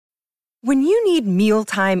When you need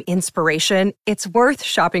mealtime inspiration, it's worth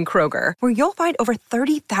shopping Kroger, where you'll find over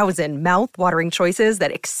 30,000 mouth-watering choices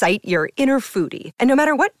that excite your inner foodie. And no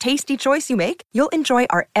matter what tasty choice you make, you'll enjoy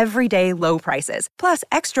our everyday low prices, plus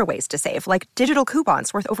extra ways to save, like digital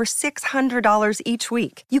coupons worth over $600 each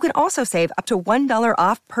week. You can also save up to $1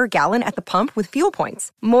 off per gallon at the pump with fuel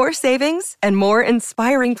points. More savings and more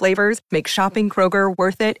inspiring flavors make shopping Kroger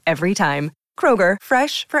worth it every time. Kroger,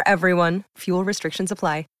 fresh for everyone. Fuel restrictions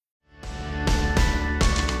apply.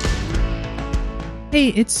 Hey,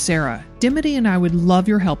 it's Sarah. Dimity and I would love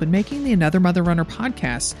your help in making the Another Mother Runner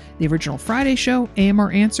podcast, the original Friday show,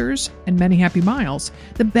 AMR Answers, and Many Happy Miles,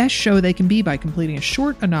 the best show they can be by completing a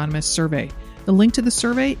short, anonymous survey. The link to the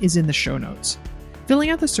survey is in the show notes. Filling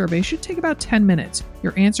out the survey should take about 10 minutes.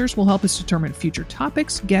 Your answers will help us determine future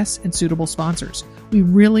topics, guests, and suitable sponsors. We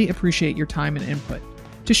really appreciate your time and input.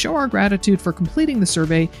 To show our gratitude for completing the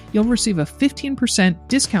survey, you'll receive a 15%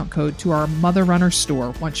 discount code to our Mother Runner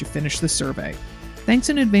store once you finish the survey. Thanks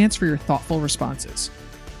in advance for your thoughtful responses.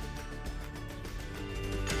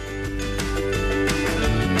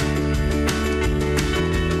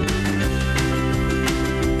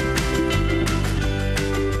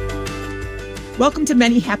 Welcome to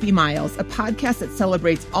Many Happy Miles, a podcast that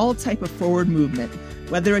celebrates all type of forward movement.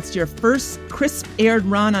 Whether it's your first crisp-aired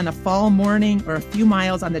run on a fall morning or a few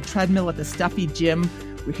miles on the treadmill at the stuffy gym,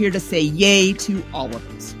 we're here to say yay to all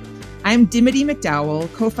of it. I'm Dimity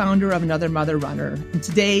McDowell, co-founder of Another Mother Runner, and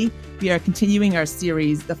today we are continuing our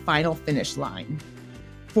series, The Final Finish Line.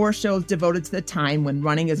 4 shows devoted to the time when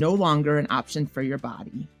running is no longer an option for your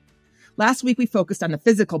body. Last week, we focused on the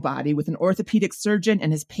physical body with an orthopedic surgeon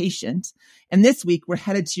and his patient. And this week, we're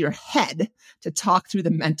headed to your head to talk through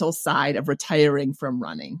the mental side of retiring from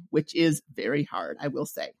running, which is very hard, I will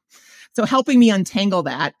say. So helping me untangle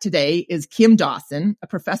that today is Kim Dawson, a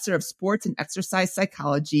professor of sports and exercise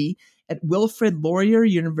psychology at Wilfrid Laurier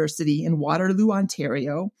University in Waterloo,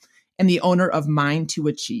 Ontario, and the owner of Mind to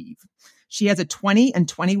Achieve. She has a 20 and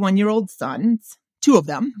 21-year-old sons, 2 of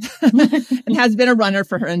them, and has been a runner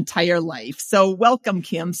for her entire life. So welcome,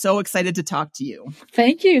 Kim. So excited to talk to you.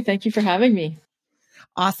 Thank you. Thank you for having me.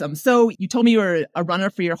 Awesome. So you told me you were a runner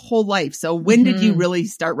for your whole life. So when did you really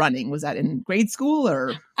start running? Was that in grade school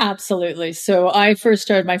or? Absolutely. So I first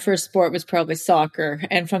started, my first sport was probably soccer.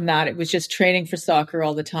 And from that, it was just training for soccer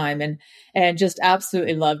all the time and just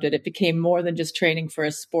absolutely loved it. It became more than just training for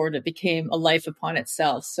a sport. It became a life upon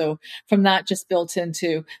itself. So from that, just built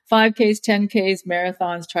into 5Ks, 10Ks,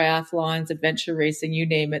 marathons, triathlons, adventure racing, you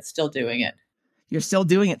name it, still doing it. You're still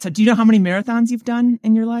doing it. So do you know how many marathons you've done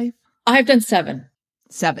in your life? I've done 7.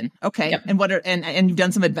 7. Okay. Yep. And what are, and you've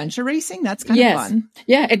done some adventure racing? That's kind of fun.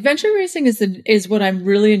 Yeah. Adventure racing is what I'm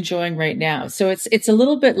really enjoying right now. So it's a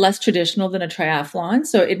little bit less traditional than a triathlon.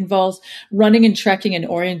 So it involves running and trekking and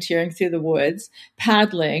orienteering through the woods,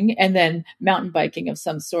 paddling, and then mountain biking of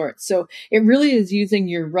some sort. So it really is using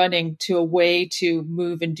your running to a way to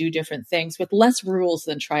move and do different things with less rules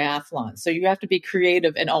than triathlon. So you have to be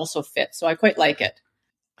creative and also fit. So I quite like it.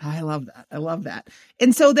 I love that. I love that.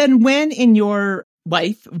 And so then when in your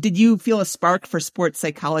life did you feel a spark for sports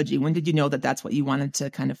psychology? When did you know that that's what you wanted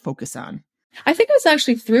to kind of focus on? I think it was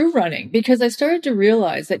actually through running because I started to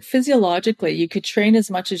realize that physiologically you could train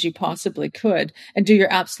as much as you possibly could and do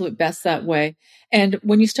your absolute best that way. And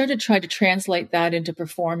when you start to try to translate that into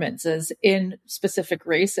performances in specific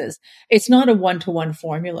races, it's not a one-to-one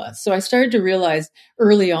formula. So I started to realize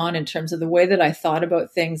early on in terms of the way that I thought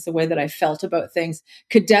about things, the way that I felt about things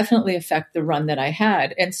could definitely affect the run that I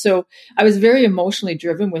had. And so I was very emotionally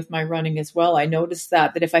driven with my running as well. I noticed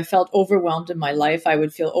that if I felt overwhelmed in my life, I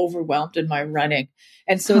would feel overwhelmed in my running.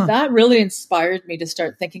 And so that really inspired me to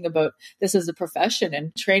start thinking about this as a profession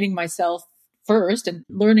and training myself first and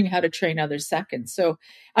learning how to train others second. So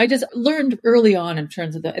I just learned early on in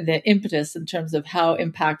terms of the impetus, in terms of how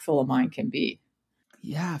impactful a mind can be.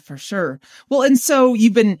 Yeah, for sure. Well, and so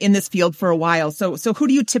you've been in this field for a while. So who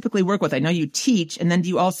do you typically work with? I know you teach, and then do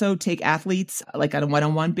you also take athletes like on a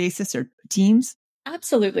one-on-one basis or teams?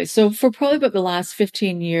 Absolutely. So for probably about the last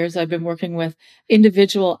 15 years, I've been working with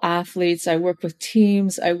individual athletes. I work with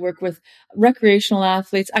teams. I work with recreational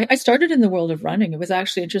athletes. I started in the world of running. It was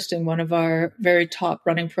actually interesting. One of our very top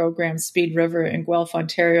running programs, Speed River in Guelph,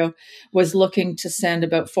 Ontario, was looking to send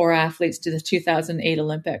about 4 athletes to the 2008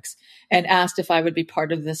 Olympics and asked if I would be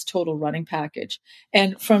part of this total running package.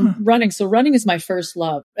 And from running, so running is my first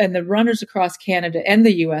love. and the runners across Canada and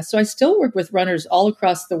the US. So I still work with runners all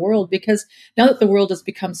across the world, because now that the world has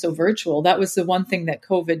become so virtual, that was the one thing that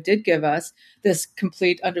COVID did give us, this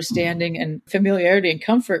complete understanding and familiarity and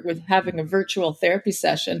comfort with having a virtual therapy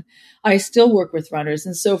session. I still work with runners.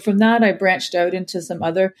 And so from that, I branched out into some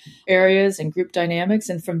other areas and group dynamics.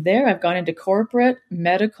 And from there, I've gone into corporate,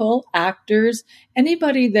 medical, actors,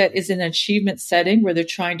 anybody that is in an achievement setting where they're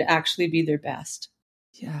trying to actually be their best.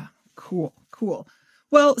 Yeah, cool.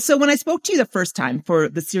 Well, so when I spoke to you the first time for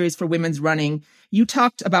the series for women's running, you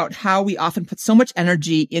talked about how we often put so much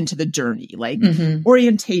energy into the journey, like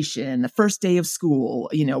orientation, the first day of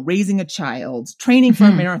school, raising a child, training for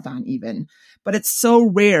a marathon even. But it's so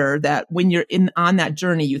rare that when you're on that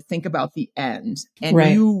journey, you think about the end. And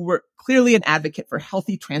you were clearly an advocate for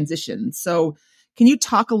healthy transitions. So can you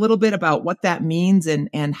talk a little bit about what that means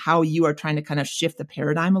and how you are trying to kind of shift the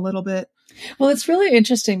paradigm a little bit? Well, it's really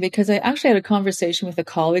interesting because I actually had a conversation with a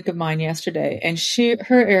colleague of mine yesterday, and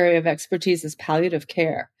her area of expertise is palliative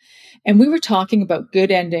care. And we were talking about good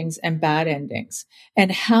endings and bad endings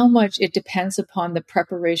and how much it depends upon the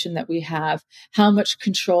preparation that we have, how much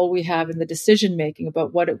control we have in the decision making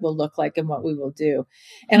about what it will look like and what we will do.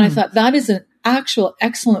 And I thought that is an actual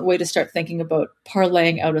excellent way to start thinking about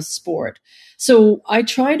parlaying out a sport. So I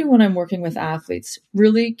try to, when I'm working with athletes,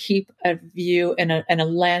 really keep a view and a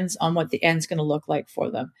lens on what the end's going to look like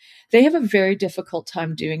for them. They have a very difficult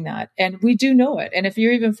time doing that. And we do know it. And if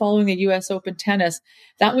you're even following the US Open tennis,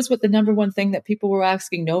 that was what the number one thing that people were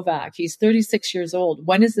asking Novak. He's 36 years old.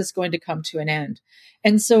 When is this going to come to an end?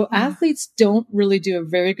 And so athletes don't really do a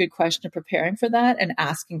very good question of preparing for that and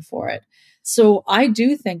asking for it. So I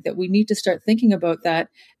do think that we need to start thinking about that.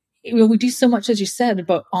 We do so much, as you said,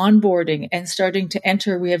 about onboarding and starting to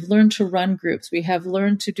enter. We have learned to run groups. We have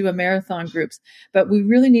learned to do a marathon groups, but we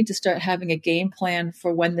really need to start having a game plan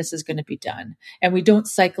for when this is going to be done. And we don't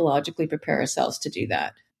psychologically prepare ourselves to do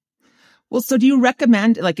that. Well, so do you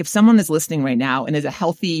recommend, like, if someone is listening right now and is a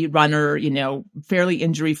healthy runner, fairly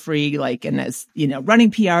injury free, and is,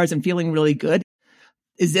 running PRs and feeling really good,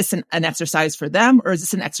 is this an exercise for them, or is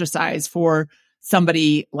this an exercise for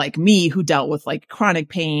somebody like me who dealt with chronic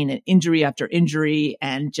pain and injury after injury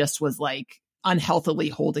and just was unhealthily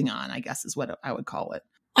holding on, I guess is what I would call it?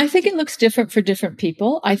 I think it looks different for different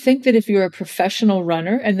people. I think that if you're a professional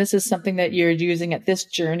runner and this is something that you're using at this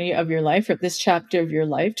journey of your life or this chapter of your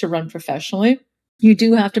life to run professionally, you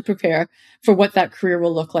do have to prepare for what that career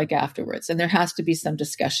will look like afterwards. And there has to be some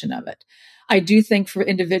discussion of it. I do think for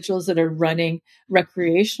individuals that are running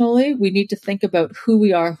recreationally, we need to think about who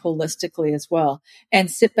we are holistically as well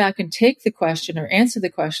and sit back and take the question or answer the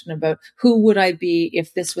question about who would I be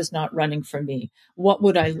if this was not running for me? What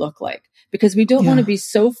would I look like? Because we don't want to be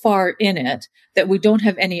so far in it that we don't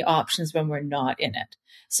have any options when we're not in it.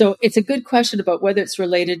 So it's a good question about whether it's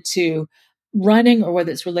related to running or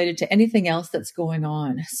whether it's related to anything else that's going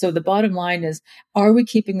on. So the bottom line is, are we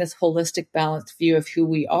keeping this holistic, balanced view of who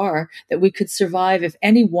we are that we could survive if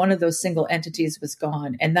any one of those single entities was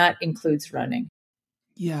gone? And that includes running.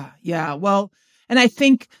 Yeah. Well, and I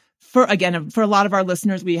think for a lot of our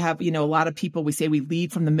listeners, we have, a lot of people, we say we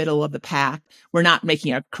lead from the middle of the pack. We're not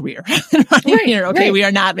making our career here. Okay. Right. We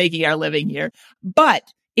are not making our living here, but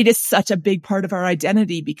it is such a big part of our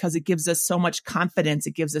identity because it gives us so much confidence.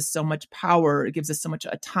 It gives us so much power. It gives us so much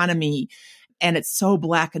autonomy. And it's so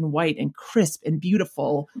black and white and crisp and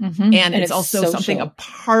beautiful. Mm-hmm. And it's also social. Something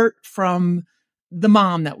apart from the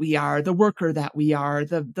mom that we are, the worker that we are,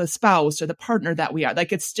 the spouse or the partner that we are.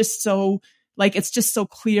 It's just so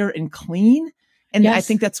clear and clean. And I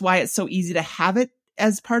think that's why it's so easy to have it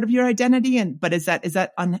as part of your identity. But is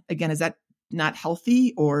that not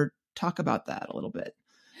healthy? Or talk about that a little bit?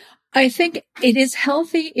 I think it is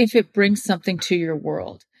healthy if it brings something to your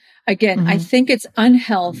world. Again, I think it's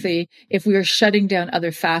unhealthy if we are shutting down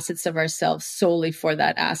other facets of ourselves solely for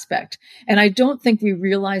that aspect. And I don't think we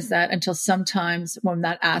realize that until sometimes when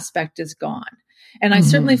that aspect is gone. And I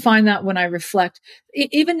certainly find that when I reflect,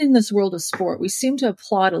 even in this world of sport, we seem to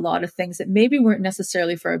applaud a lot of things that maybe weren't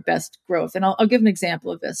necessarily for our best growth. And I'll give an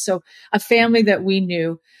example of this. So a family that we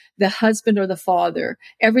knew, the husband or the father,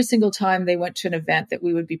 every single time they went to an event that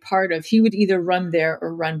we would be part of, he would either run there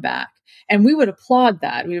or run back. And we would applaud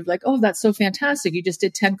that. We would be like, oh, that's so fantastic. You just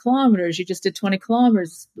did 10 kilometers. You just did 20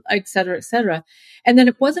 kilometers, et cetera, et cetera. And then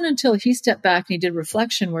it wasn't until he stepped back and he did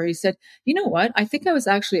reflection where he said, you know what? I think I was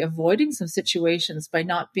actually avoiding some situations by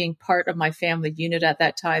not being part of my family unit at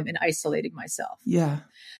that time and isolating myself. Yeah.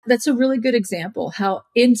 That's a really good example how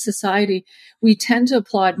in society we tend to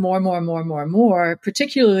applaud more,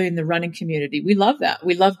 particularly in the running community. We love that.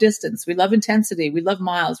 We love distance. We love intensity. We love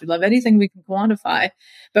miles. We love anything we can quantify,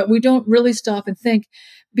 but we don't really stop and think,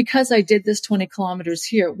 because I did this 20 kilometers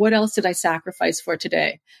here, what else did I sacrifice for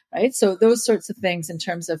today? Right? So those sorts of things in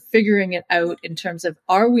terms of figuring it out, in terms of,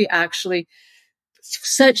 are we actually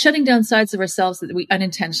shutting down sides of ourselves that we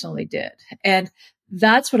unintentionally did? And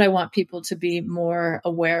that's what I want people to be more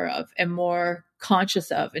aware of and more conscious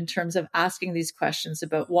of, in terms of asking these questions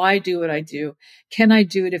about, why do what I do? Can I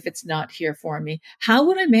do it if it's not here for me? How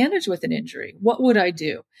would I manage with an injury? What would I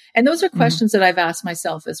do? And those are questions that I've asked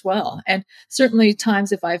myself as well. And certainly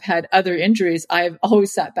times if I've had other injuries, I've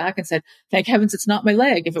always sat back and said, thank heavens it's not my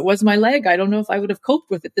leg. If it was my leg, I don't know if I would have coped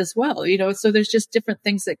with it this well. So there's just different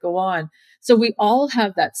things that go on. So we all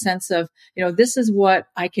have that sense of, this is what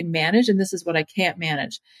I can manage and this is what I can't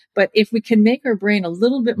manage. But if we can make our brain a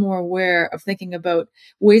little bit more aware of thinking about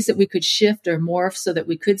ways that we could shift or morph so that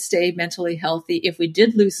we could stay mentally healthy, if we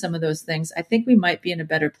did lose some of those things, I think we might be in a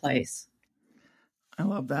better place. I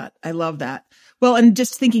love that. I love that. Well, and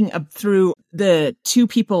just thinking through the two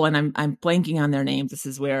people, and I'm blanking on their names. This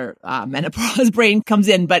is where menopause brain comes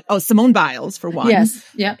in. But Simone Biles for one, yes,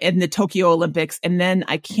 yeah, in the Tokyo Olympics, and then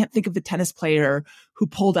I can't think of the tennis player who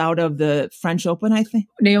pulled out of the French Open. I think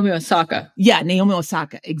Naomi Osaka. Yeah, Naomi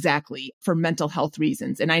Osaka, exactly, for mental health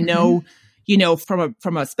reasons. And I know,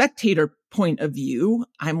 from a spectator point of view,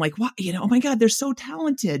 I'm like, what? Oh my God, they're so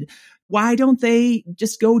talented. Why don't they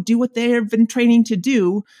just go do what they've been training to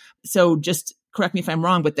do? So just correct me if I'm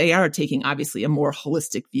wrong, but they are taking obviously a more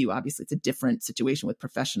holistic view. Obviously, it's a different situation with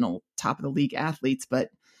professional top of the league athletes, but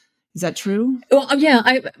is that true? Well,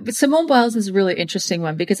 yeah, Simone Biles is a really interesting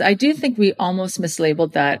one, because I do think we almost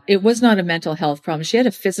mislabeled that. It was not a mental health problem. She had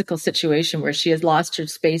a physical situation where she had lost her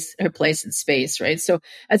place in space, right? So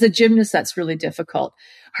as a gymnast, that's really difficult.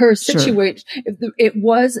 Her situation, it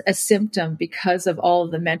was a symptom because of all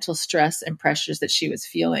of the mental stress and pressures that she was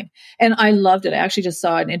feeling. And I loved it. I actually just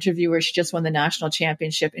saw an interview where she just won the national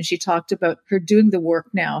championship, and she talked about her doing the work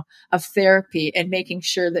now of therapy and making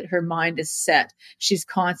sure that her mind is set. She's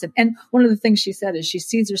constant. And one of the things she said is she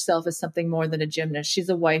sees herself as something more than a gymnast. She's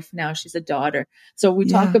a wife now. She's a daughter. So we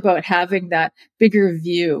talk about having that bigger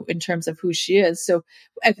view in terms of who she is. So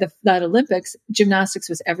at that Olympics, gymnastics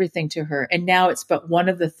was everything to her. And now it's but one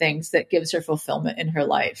of the things that gives her fulfillment in her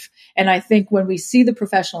life. And I think when we see the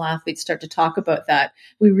professional athletes start to talk about that,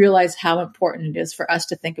 we realize how important it is for us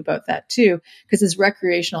to think about that too. Because as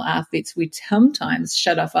recreational athletes, we sometimes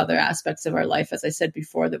shut off other aspects of our life, as I said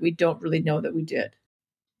before, that we don't really know that we did.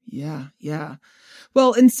 Yeah. Yeah.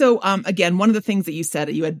 Well, and so, again, one of the things that you said,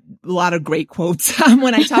 you had a lot of great quotes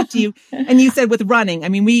when I talked to you, and you said with running, I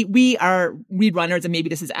mean, we runners, and maybe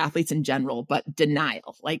this is athletes in general, but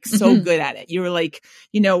denial, like so good at it. You were like,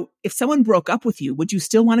 if someone broke up with you, would you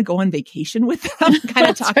still want to go on vacation with them? Kind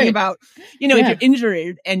of talking about, if you're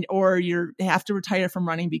injured or you have to retire from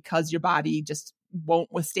running because your body just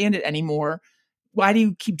won't withstand it anymore. Why do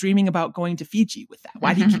you keep dreaming about going to Fiji with that?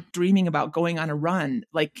 Why do you keep dreaming about going on a run?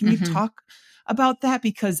 Like, can you talk about that?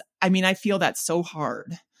 Because I feel that's so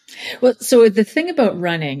hard. Well, so the thing about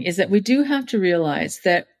running is that we do have to realize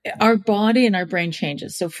that our body and our brain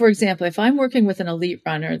changes. So for example, if I'm working with an elite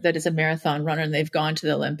runner that is a marathon runner and they've gone to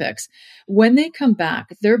the Olympics, when they come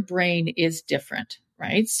back, their brain is different.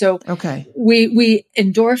 Right. So we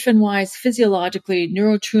endorphin wise, physiologically,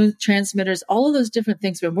 neurotransmitters, all of those different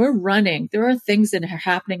things. When we're running, there are things that are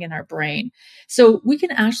happening in our brain. So we can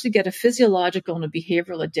actually get a physiological and a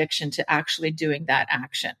behavioral addiction to actually doing that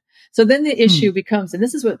action. So then the issue becomes, and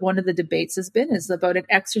this is what one of the debates has been, is about an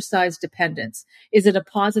exercise dependence. Is it a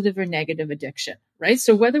positive or negative addiction, right?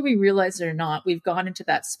 So whether we realize it or not, we've gone into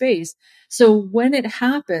that space. So when it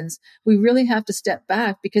happens, we really have to step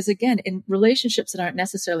back, because again, in relationships that aren't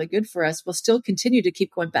necessarily good for us, we'll still continue to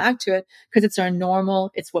keep going back to it because it's our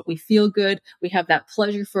normal. It's what we feel good. We have that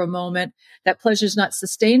pleasure for a moment. That pleasure is not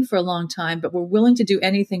sustained for a long time, but we're willing to do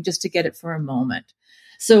anything just to get it for a moment.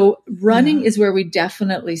 So running is where we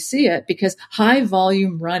definitely see it, because high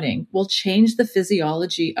volume running will change the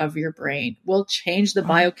physiology of your brain, will change the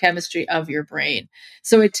biochemistry of your brain.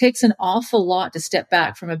 So it takes an awful lot to step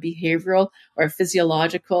back from a behavioral or a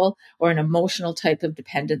physiological or an emotional type of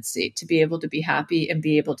dependency to be able to be happy and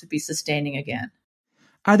be able to be sustaining again.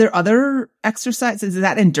 Are there other exercises? Is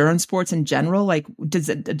that endurance sports in general? Like, do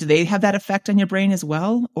they have that effect on your brain as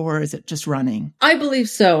well? Or is it just running? I believe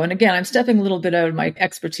so. And again, I'm stepping a little bit out of my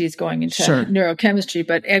expertise going into neurochemistry,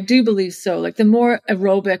 but I do believe so. Like the more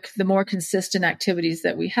aerobic, the more consistent activities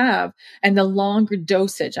that we have and the longer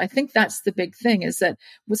dosage. I think that's the big thing, is that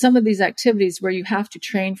with some of these activities where you have to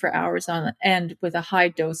train for hours on end with a high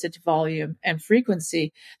dosage volume and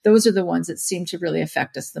frequency, those are the ones that seem to really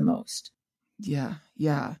affect us the most. Yeah.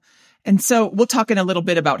 Yeah. And so we'll talk in a little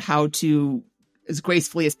bit about how to, as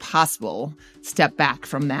gracefully as possible, step back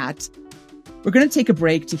from that. We're going to take a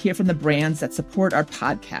break to hear from the brands that support our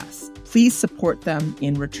podcast. Please support them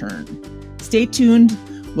in return. Stay tuned.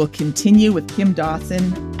 We'll continue with Kim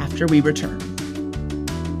Dawson after we return.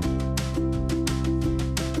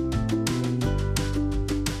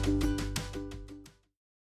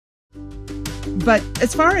 But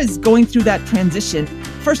as far as going through that transition,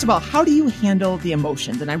 first of all, how do you handle the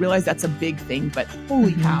emotions? And I realize that's a big thing, but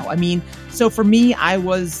holy cow. I mean, so for me, I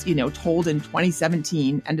was, told in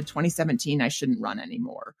 2017, end of 2017, I shouldn't run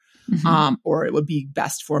anymore, or it would be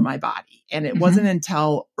best for my body. And it wasn't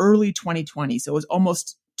until early 2020. So it was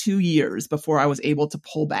almost 2 years before I was able to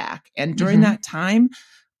pull back. And during that time,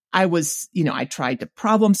 I was, I tried to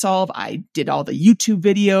problem solve. I did all the YouTube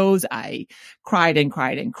videos. I cried and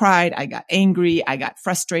cried and cried. I got angry. I got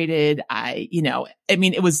frustrated.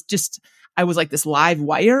 It was just, I was like this live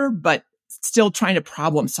wire, but still trying to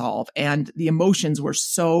problem solve. And the emotions were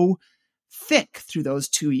so thick through those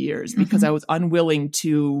 2 years because I was unwilling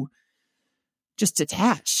to just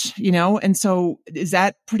detach, And so is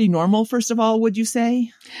that pretty normal, first of all, would you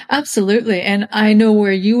say? Absolutely. And I know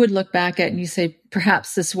where you would look back at and you say,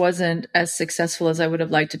 perhaps this wasn't as successful as I would have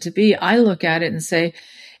liked it to be. I look at it and say,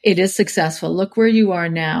 it is successful. Look where you are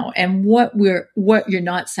now. And what you're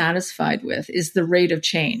not satisfied with is the rate of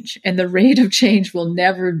change. And the rate of change will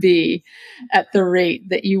never be at the rate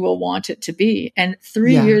that you will want it to be. And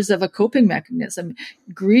 3 years of a coping mechanism,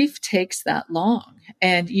 grief takes that long.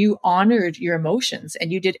 And you honored your emotions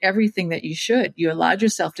and you did everything that you should. You allowed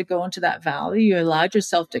yourself to go into that valley. You allowed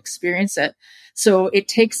yourself to experience it. So it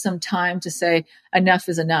takes some time to say enough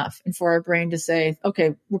is enough, and for our brain to say,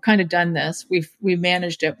 okay, we're kind of done this. We've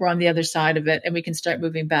managed it. We're on the other side of it, and we can start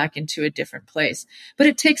moving back into a different place. But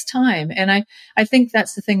it takes time. And I think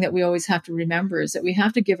that's the thing that we always have to remember, is that we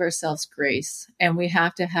have to give ourselves grace and we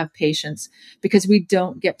have to have patience, because we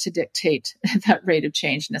don't get to dictate that rate of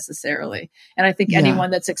change necessarily. And I think anyone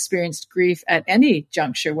that's experienced grief at any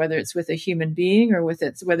juncture, whether it's with a human being or whether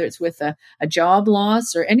it's with a job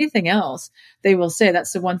loss or anything else, they will say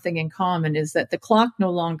that's the one thing in common, is that the clock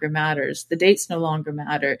no longer matters. The dates no longer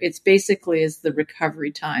matter. It's basically is the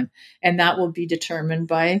recovery time. And that will be determined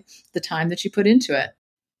by the time that you put into it.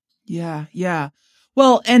 Yeah. Yeah.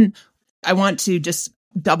 Well, and I want to just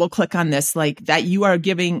double click on this, like that you are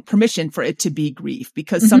giving permission for it to be grief,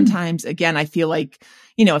 because sometimes, again, I feel like,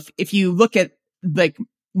 if you look at like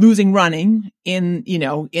losing running in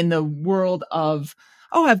the world of,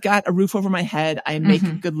 oh, I've got a roof over my head. I make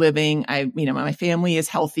a good living. My family is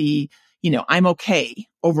healthy. I'm okay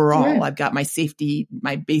overall. Right. I've got my safety,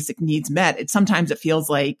 my basic needs met. Sometimes it feels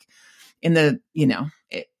like in the,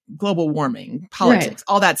 global warming, politics,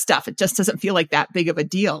 all that stuff. It just doesn't feel like that big of a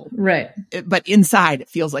deal. Right. But inside it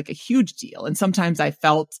feels like a huge deal. And sometimes I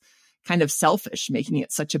felt kind of selfish making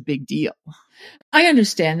it such a big deal. I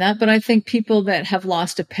understand that, but I think people that have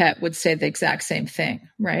lost a pet would say the exact same thing,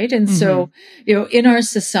 right? And so, in our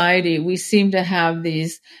society, we seem to have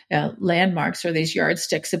these landmarks or these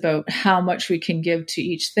yardsticks about how much we can give to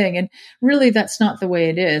each thing. And really, that's not the way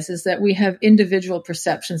it is that we have individual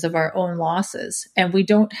perceptions of our own losses, and we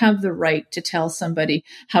don't have the right to tell somebody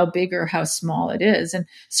how big or how small it is. And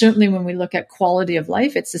certainly when we look at quality of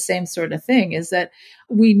life, it's the same sort of thing, is that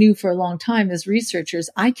we knew for a long time as researchers,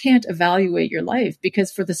 I can't evaluate your life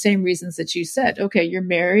because for the same reasons that you said, okay, you're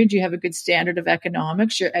married, you have a good standard of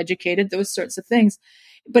economics, you're educated, those sorts of things.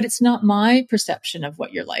 But it's not my perception of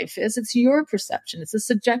what your life is. It's your perception. It's a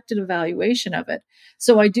subjective evaluation of it.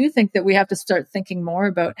 So I do think that we have to start thinking more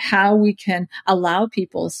about how we can allow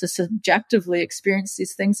people to subjectively experience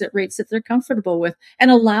these things at rates that they're comfortable with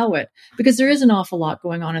and allow it, because there is an awful lot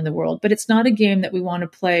going on in the world, but it's not a game that we want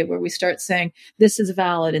to play where we start saying this is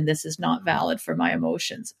valid and this is not valid for my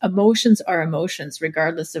emotions. Emotions are emotions,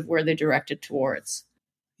 regardless of where they're directed towards.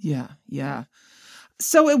 Yeah. Yeah.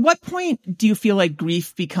 So at what point do you feel like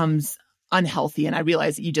grief becomes unhealthy? And I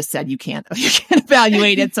realize that you just said you can't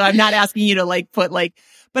evaluate it. So I'm not asking you to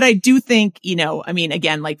but I do think,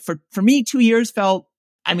 again, like for me, 2 years felt,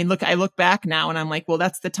 I look back now and I'm like, well,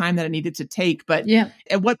 that's the time that I needed to take. But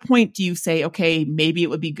at what point do you say, okay, maybe it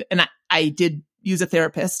would be good? And I did use a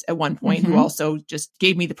therapist at one point who also just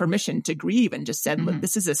gave me the permission to grieve and just said, look,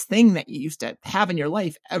 this is this thing that you used to have in your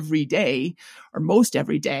life every day or most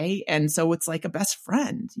every day. And so it's like a best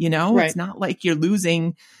friend, you know, Right. It's not like you're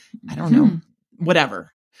losing, I don't know,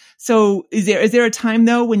 whatever. So is there a time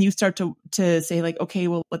though, when you start to say like, okay,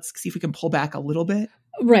 well, let's see if we can pull back a little bit?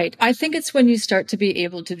 Right. I think it's when you start to be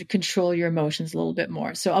able to control your emotions a little bit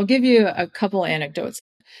more. So I'll give you a couple anecdotes.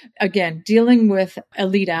 Again, dealing with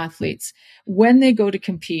elite athletes, when they go to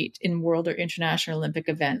compete in world or international Olympic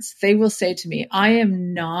events, they will say to me, I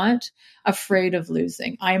am not afraid of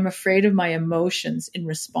losing. I am afraid of my emotions in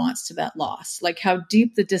response to that loss, like how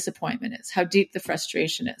deep the disappointment is, how deep the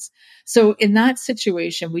frustration is. So in that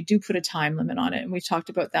situation, we do put a time limit on it. And we've talked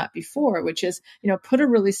about that before, which is, put a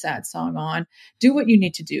really sad song on, do what you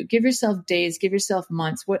need to do, give yourself days, give yourself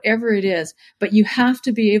months, whatever it is. But you have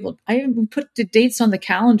to be able, I even put the dates on the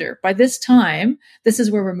calendar. By this time, this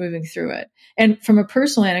is where we're moving through it. And from a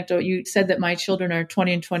personal anecdote, you said that my children are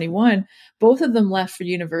 20 and 21. Both of them left for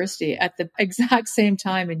university at the exact same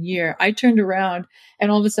time and year. I turned around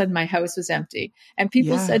and all of a sudden my house was empty. And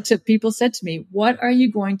people said to me, what are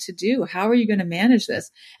you going to do? How are you going to manage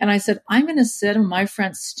this? And I said, I'm going to sit on my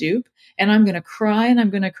front stoop and I'm going to cry and I'm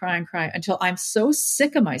going to cry and cry until I'm so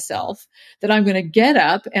sick of myself that I'm going to get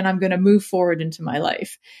up and I'm going to move forward into my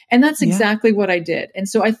life. And that's exactly what I did. And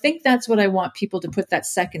so I think that's what I want people to put that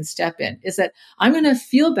second step in, is that I'm going to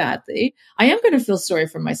feel badly. I am going to feel sorry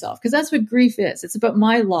for myself because that's what grief is. It's about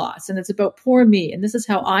my loss and it's about poor me. And this is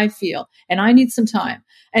how I feel. And I need some time.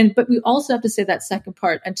 But we also have to say that second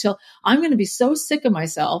part until I'm going to be so sick of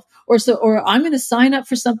myself or I'm going to sign up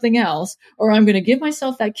for something else, or I'm going to give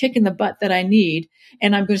myself that kick in the butt that I need.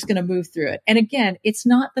 And I'm just going to move through it. And again, it's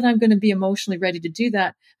not that I'm going to be emotionally ready to do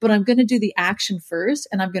that, but I'm going to do the action first.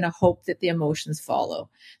 And I'm going to hope that the emotions follow.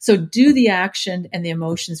 So do the action and the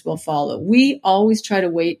emotions will follow. We always try to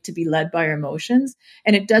wait to be led by our emotions,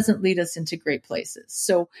 and it doesn't lead us into great places.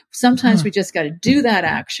 So sometimes we just got to do that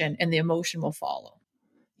action and the emotion will follow.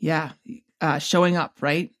 Yeah. Showing up,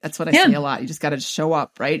 right? That's what I say a lot. You just got to show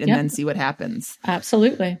up, right? And then see what happens.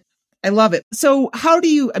 Absolutely. I love it. So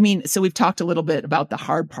so we've talked a little bit about the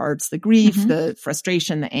hard parts, the grief, the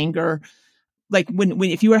frustration, the anger. Like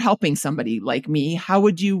if you were helping somebody like me, how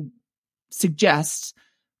would you suggest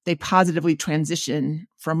they positively transition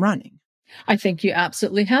from running? I think you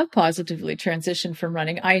absolutely have positively transitioned from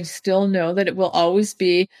running. I still know that it will always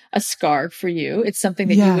be a scar for you. It's something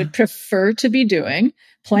that you would prefer to be doing.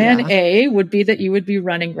 Plan A would be that you would be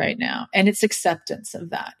running right now, and it's acceptance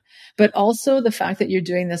of that. But also the fact that you're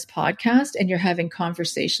doing this podcast and you're having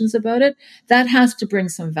conversations about it, that has to bring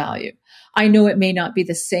some value. I know it may not be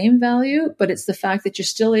the same value, but it's the fact that you're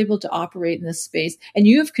still able to operate in this space and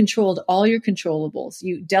you have controlled all your controllables.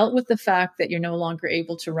 You dealt with the fact that you're no longer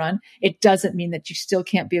able to run. It doesn't mean that you still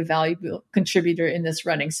can't be a valuable contributor in this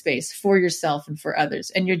running space for yourself and for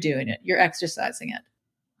others. And you're doing it. You're exercising it.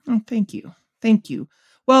 Oh, thank you. Thank you.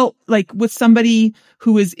 Well, like with somebody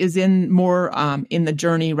who is in more in the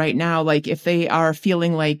journey right now, like if they are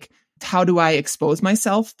feeling like, how do I expose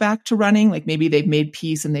myself back to running? Like maybe they've made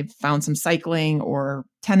peace and they've found some cycling or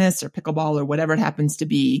tennis or pickleball or whatever it happens to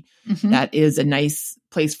be. That is a nice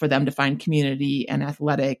place for them to find community and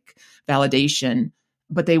athletic validation,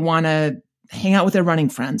 but they want to hang out with their running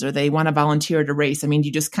friends or they want to volunteer to race. I mean, do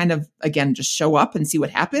you just kind of, again, just show up and see what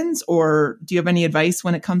happens? Or do you have any advice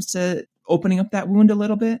when it comes to opening up that wound a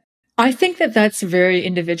little bit? I think that that's very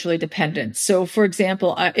individually dependent. So, for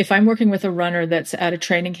example, if I'm working with a runner that's at a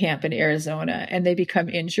training camp in Arizona and they become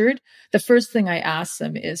injured, the first thing I ask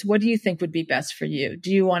them is, what do you think would be best for you? Do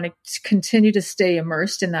you want to continue to stay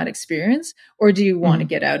immersed in that experience, or do you want to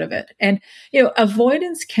get out of it? And,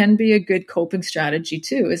 avoidance can be a good coping strategy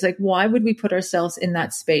too. It's like, why would we put ourselves in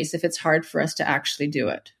that space if it's hard for us to actually do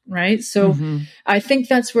it? Right. So I think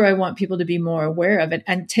that's where I want people to be more aware of it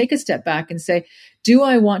and take a step back and say, do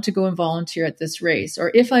I want to go and volunteer at this race?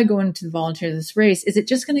 Or if I go into volunteer at this race, is it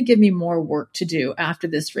just going to give me more work to do after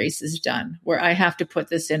this race is done, where I have to put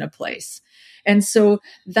this in a place? And so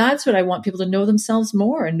that's what I want people to know themselves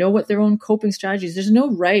more and know what their own coping strategies. There's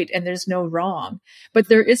no right and there's no wrong, but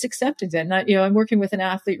there is acceptance. And I'm working with an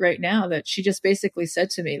athlete right now that she just basically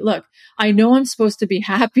said to me, look, I know I'm supposed to be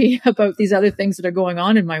happy about these other things that are going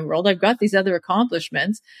on in my world. I've got these other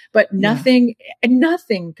accomplishments, but nothing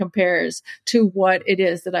compares to what it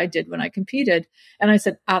is that I did when I competed. And I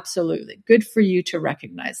said, absolutely. Good for you to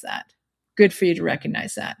recognize that. good for you to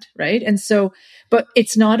recognize that, right? And so, but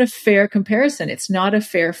it's not a fair comparison. It's not a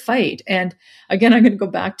fair fight. And again, I'm going to go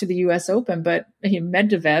back to the US Open, but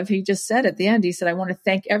Medvedev, he just said at the end, he said, I want to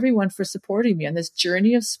thank everyone for supporting me on this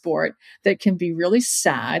journey of sport that can be really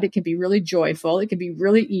sad. It can be really joyful. It can be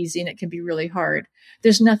really easy, and it can be really hard.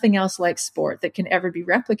 There's nothing else like sport that can ever be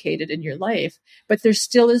replicated in your life, but there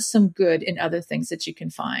still is some good in other things that you can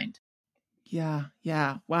find. Yeah.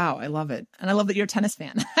 Yeah. Wow. I love it. And I love that you're a tennis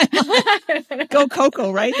fan. Go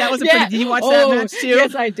Coco, right? That was did you watch that match too?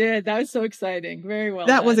 Yes, I did. That was so exciting. Very well.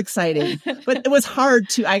 That was exciting, but it was hard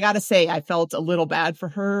to, I got to say, I felt a little bad for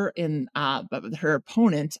her but her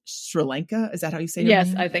opponent, Sri Lanka. Is that how you say it?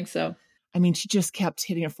 Yes, I think so. I mean, she just kept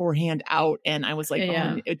hitting her forehand out. And I was like,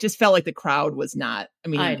 it just felt like the crowd was not,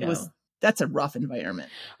 that's a rough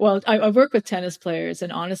environment. Well, I work with tennis players,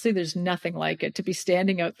 and honestly, there's nothing like it to be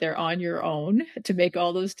standing out there on your own to make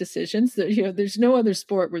all those decisions. There's no other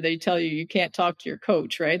sport where they tell you can't talk to your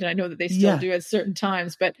coach, right? And I know that they still do at certain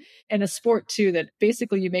times, but in a sport too, that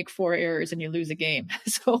basically you make 4 errors and you lose a game.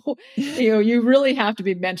 So, you really have to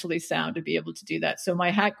be mentally sound to be able to do that. So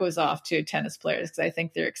my hat goes off to tennis players because I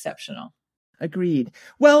think they're exceptional. Agreed.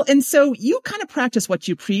 Well, and so you kind of practice what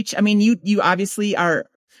you preach. I mean, you obviously are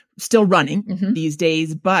still running these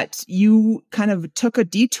days, but you kind of took a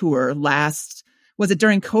detour was it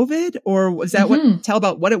during COVID, or was that tell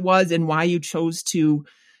about what it was and why you chose to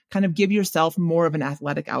kind of give yourself more of an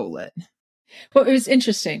athletic outlet? Well, it was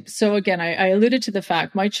interesting. So again, I alluded to the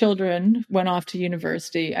fact my children went off to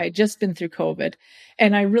university. I had just been through COVID,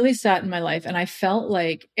 and I really sat in my life and I felt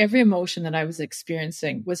like every emotion that I was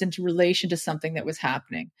experiencing was in relation to something that was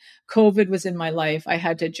happening. COVID was in my life. I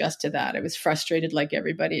had to adjust to that. I was frustrated like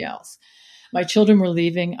everybody else. My children were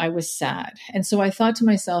leaving. I was sad. And so I thought to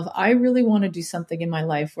myself, I really want to do something in my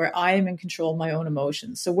life where I am in control of my own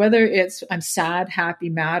emotions. So whether it's I'm sad, happy,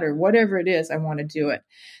 mad, or whatever it is, I want to do it.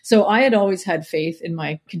 So I had always had faith in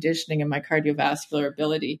my conditioning and my cardiovascular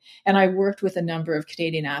ability. And I worked with a number of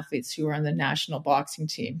Canadian athletes who were on the national boxing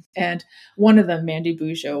team. And one of them, Mandy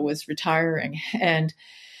Bujo, was retiring. And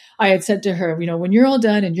I had said to her, when you're all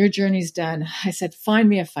done and your journey's done, I said, find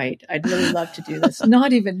me a fight. I'd really love to do this.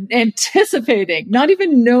 Not even anticipating, not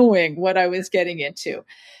even knowing what I was getting into.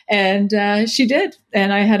 And she did.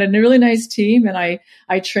 And I had a really nice team, and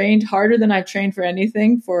I trained harder than I've trained for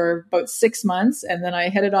anything for about 6 months. And then I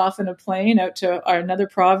headed off in a plane out to another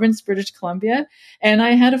province, British Columbia, and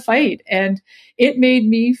I had a fight. And it made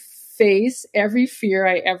me face every fear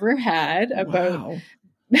I ever had about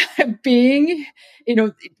being,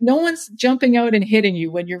 no one's jumping out and hitting you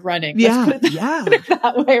when you're running. Let's put it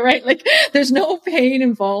that way, right? Like there's no pain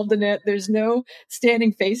involved in it. There's no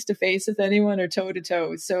standing face to face with anyone or toe to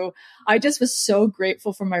toe. So I just was so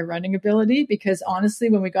grateful for my running ability, because honestly,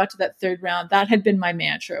 when we got to that third round, that had been my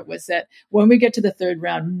mantra, was that when we get to the third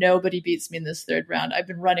round, nobody beats me in this third round. I've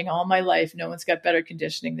been running all my life. No one's got better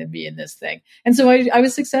conditioning than me in this thing. And so I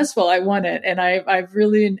was successful. I won it. And I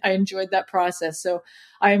enjoyed that process. So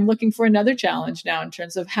I am looking for another challenge now in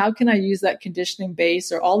terms of how can I use that conditioning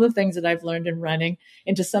base or all the things that I've learned in running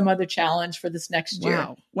into some other challenge for this next year.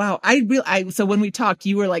 Wow. So when we talked,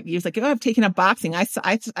 you was like, oh, I've taken up boxing. I saw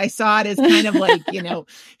it as kind of like,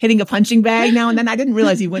 hitting a punching bag now and then. I didn't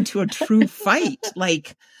realize you went to a true fight.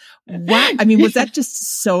 Like, what? I mean, was that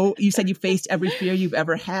just you said you faced every fear you've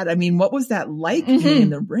ever had. I mean, what was that like being in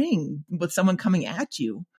the ring with someone coming at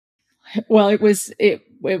you? Well, it was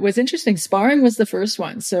interesting. Sparring was the first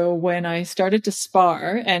one. So when I started to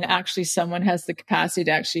spar, and actually someone has the capacity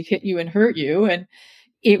to actually hit you and hurt you, and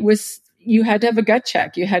you had to have a gut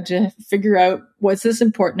check. You had to figure out, was this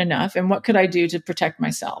important enough, and what could I do to protect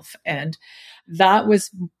myself? And that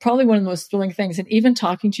was probably one of the most thrilling things. And even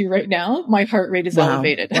talking to you right now, my heart rate is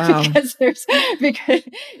elevated because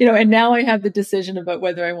and now I have the decision about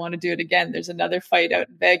whether I want to do it again. There's another fight out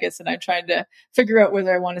in Vegas, and I'm trying to figure out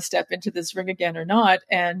whether I want to step into this ring again or not.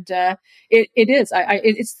 And it's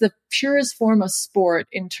the purest form of sport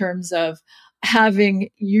in terms of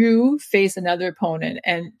having you face another opponent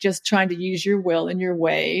and just trying to use your will and your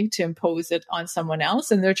way to impose it on someone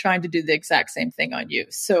else. And they're trying to do the exact same thing on you.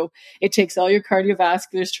 So it takes all your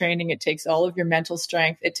cardiovascular training. It takes all of your mental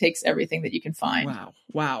strength. It takes everything that you can find.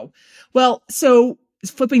 Wow. Well, so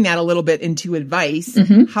flipping that a little bit into advice,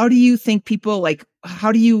 how do you think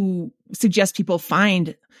how do you suggest people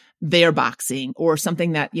find their boxing or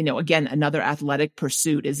something that, again, another athletic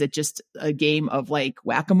pursuit? Is it just a game of like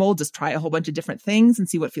whack-a-mole, just try a whole bunch of different things and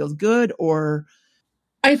see what feels good? Or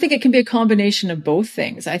I think it can be a combination of both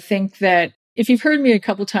things. I think that if you've heard me a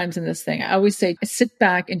couple times in this thing, I always say, sit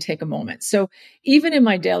back and take a moment. So even in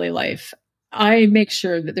my daily life, I make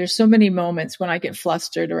sure that there's so many moments when I get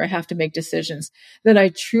flustered or I have to make decisions that I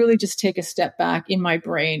truly just take a step back in my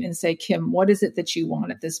brain and say, Kim, what is it that you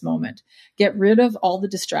want at this moment? Get rid of all the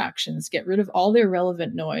distractions, get rid of all the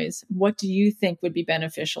irrelevant noise. What do you think would be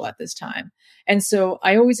beneficial at this time? And so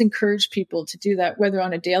I always encourage people to do that, whether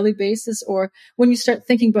on a daily basis or when you start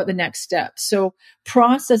thinking about the next step. So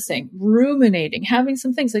processing, ruminating, having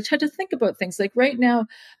some things. I try to think about things like right now,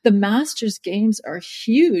 the Masters games are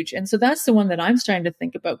huge. And so that's the one that I'm starting to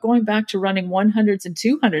think about, going back to running 100s and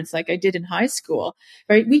 200s like I did in high school,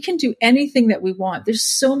 right? We can do anything that we want. There's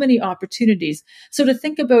so many opportunities. So to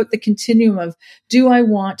think about the continuum of, do I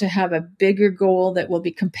want to have a bigger goal that will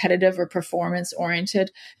be competitive or performance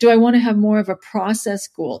oriented? Do I want to have more of a process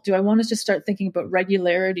goal? Do I want to just start thinking about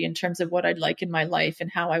regularity in terms of what I'd like in my life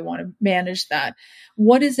and how I want to manage that?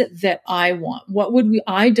 What is it that I want? What would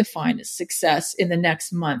I define as success in the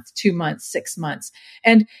next month, 2 months, 6 months?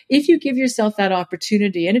 And if you give yourself that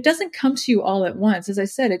opportunity, and it doesn't come to you all at once, as I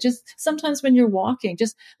said, it just sometimes when you're walking,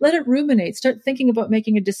 just let it ruminate, start thinking about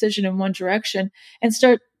making a decision in one direction and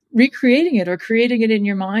start recreating it or creating it in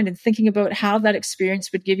your mind and thinking about how that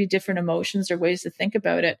experience would give you different emotions or ways to think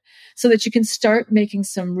about it so that you can start making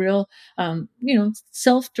some real,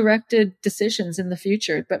 self-directed decisions in the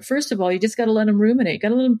future. But first of all, you just got to let them ruminate, got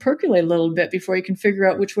to let them percolate a little bit before you can figure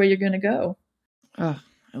out which way you're going to go. Oh,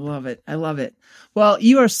 I love it. I love it. Well,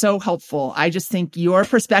 you are so helpful. I just think your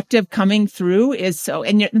perspective coming through is so,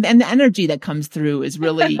 and the energy that comes through is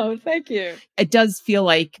really, oh, thank you. It does feel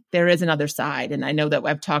like there is another side. And I know that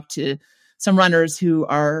I've talked to some runners who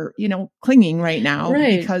are, clinging right now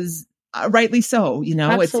because rightly so,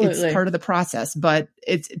 it's part of the process, but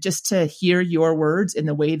it's just to hear your words in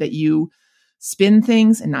the way that you spin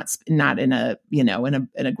things and not in a, in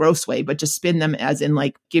a gross way, but just spin them as in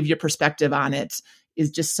like, give your perspective on it is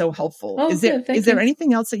just so helpful. Oh, is there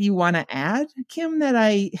anything else that you want to add, Kim, that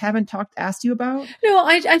I haven't asked you about? No,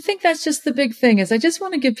 I think that's just the big thing is I just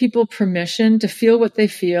want to give people permission to feel what they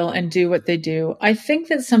feel and do what they do. I think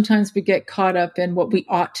that sometimes we get caught up in what we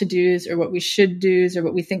ought to do or what we should do or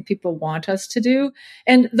what we think people want us to do.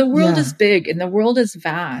 And the world is big and the world is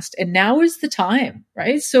vast. And now is the time,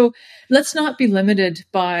 right? So let's not be limited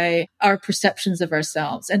by our perceptions of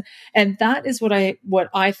ourselves. And that is what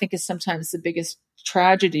I think is sometimes the biggest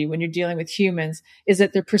tragedy when you're dealing with humans is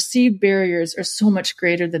that their perceived barriers are so much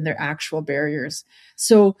greater than their actual barriers.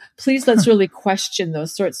 So please, let's really question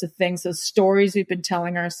those sorts of things, those stories we've been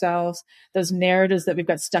telling ourselves, those narratives that we've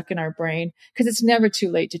got stuck in our brain, because it's never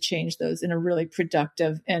too late to change those in a really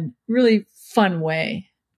productive and really fun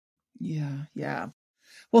way. Yeah.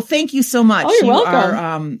 Well, thank you so much. Oh, you're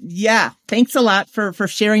welcome. Thanks a lot for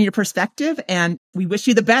sharing your perspective, and we wish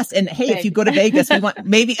you the best. And hey, if you go to Vegas, I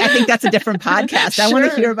think that's a different podcast. Sure. I want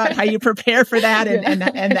to hear about how you prepare for that and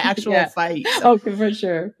the actual fight. So. Okay, for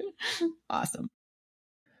sure. Awesome.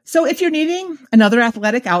 So if you're needing another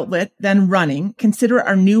athletic outlet than running, consider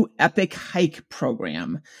our new Epic Hike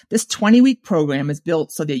program. This 20-week program is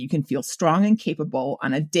built so that you can feel strong and capable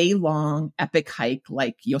on a day-long epic hike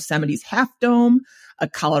like Yosemite's Half Dome, a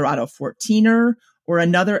Colorado 14er, or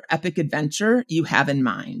another epic adventure you have in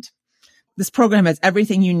mind. This program has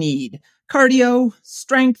everything you need: cardio,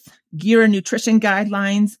 strength, gear and nutrition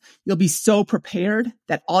guidelines. You'll be so prepared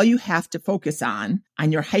that all you have to focus on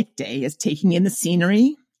your hike day is taking in the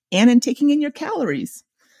scenery and in taking in your calories.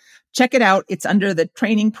 Check it out. It's under the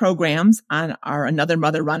training programs on our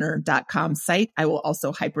anothermotherrunner.com site. I will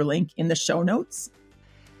also hyperlink in the show notes.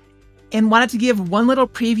 And wanted to give one little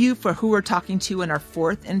preview for who we're talking to in our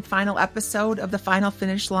fourth and final episode of The Final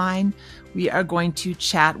Finish Line. We are going to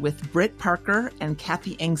chat with Britt Parker and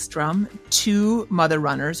Kathy Engstrom, two mother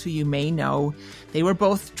runners who you may know. They were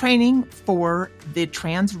both training for the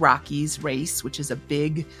Trans Rockies race, which is a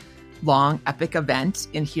big, long, epic event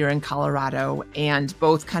here in Colorado, and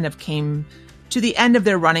both kind of came to the end of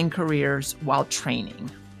their running careers while training.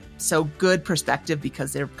 So good perspective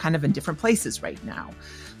because they're kind of in different places right now.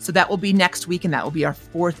 So that will be next week, and that will be our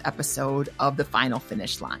fourth episode of The Final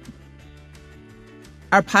Finish Line.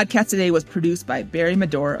 Our podcast today was produced by Barry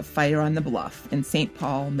Medore of Fire on the Bluff in St.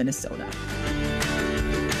 Paul, Minnesota.